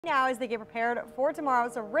Now as they get prepared for tomorrow.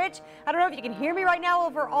 So Rich, I don't know if you can hear me right now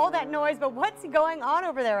over all that noise, but what's going on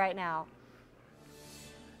over there right now?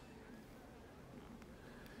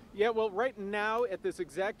 Yeah, well, right now at this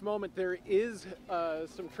exact moment there is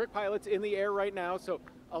some trick pilots in the air right now, so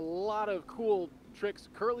a lot of cool tricks.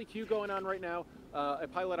 Curly Q going on right now. A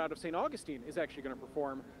pilot out of St. Augustine is actually going to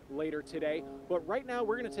perform later today. But right now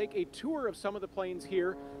we're going to take a tour of some of the planes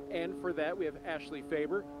here, and for that we have Ashley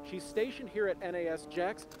Faber. She's stationed here at NAS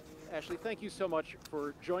Jax. Ashley, thank you so much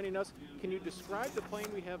for joining us. Can you describe the plane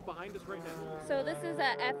we have behind us right now? So this is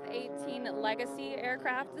a F-18 Legacy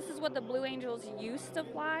aircraft. This is what the Blue Angels used to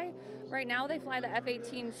fly. Right now they fly the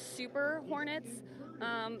F-18 Super Hornets.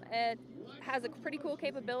 It has a pretty cool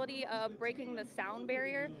capability of breaking the sound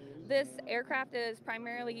barrier. This aircraft is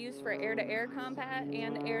primarily used for air-to-air combat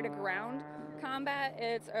and air-to-ground combat.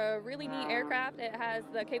 It's a really neat aircraft. It has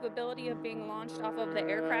the capability of being launched off of the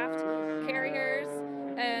aircraft carriers,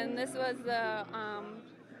 and this was the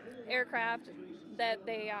aircraft that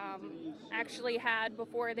they actually had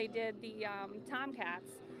before they did the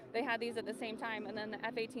Tomcats. They had these at the same time, and then the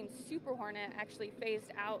F-18 Super Hornet actually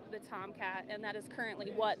phased out the Tomcat, and that is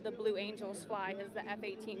currently what the Blue Angels fly, is the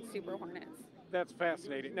F-18 Super Hornets. That's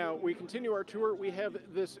fascinating. Now, we continue our tour. We have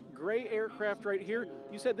this gray aircraft right here.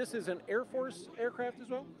 You said this is an Air Force aircraft as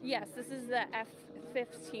well? Yes, this is the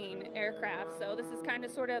F-15 aircraft, so this is kind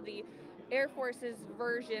of sort of the Air Force's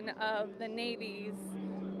version of the Navy's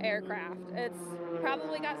aircraft. It's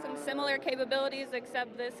probably got some similar capabilities,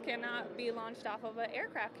 except this cannot be launched off of an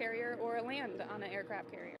aircraft carrier or land on an aircraft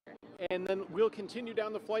carrier. And then we'll continue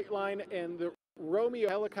down the flight line, and the Romeo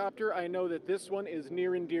helicopter, I know that this one is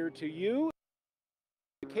near and dear to you.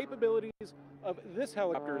 The capabilities of this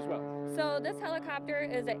helicopter as well. So this helicopter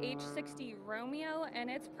is a H-60 Romeo, and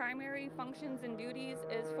its primary functions and duties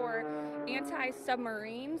is for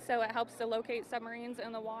anti-submarine, so it helps to locate submarines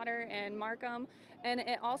in the water and mark them, and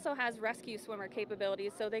it also has rescue swimmer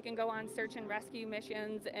capabilities, so they can go on search and rescue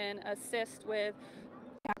missions and assist with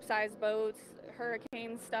capsized boats,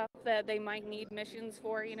 hurricane stuff that they might need missions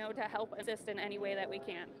for, to help assist in any way that we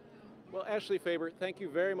can. Well, Ashley Faber, thank you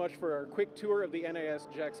very much for our quick tour of the NAS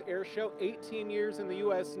Jax Air Show. 18 years in the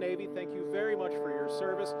U.S. Navy. Thank you very much for your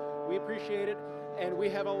service. We appreciate it. And we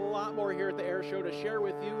have a lot more here at the Air Show to share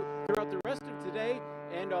with you throughout the rest of today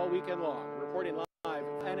and all weekend long. Reporting live,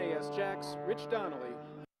 NAS Jax, Rich Donnelly,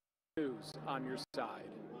 news on your side.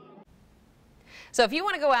 So if you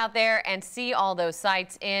want to go out there and see all those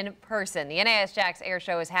sights in person, the NAS Jax Air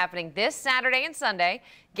Show is happening this Saturday and Sunday.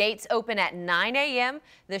 Gates open at 9 a.m.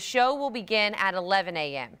 The show will begin at 11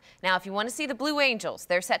 a.m. Now, if you want to see the Blue Angels,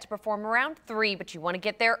 they're set to perform around 3, but you want to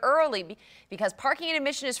get there early because parking and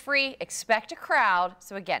admission is free. Expect a crowd.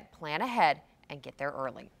 So again, plan ahead and get there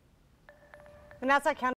early. And that's that count.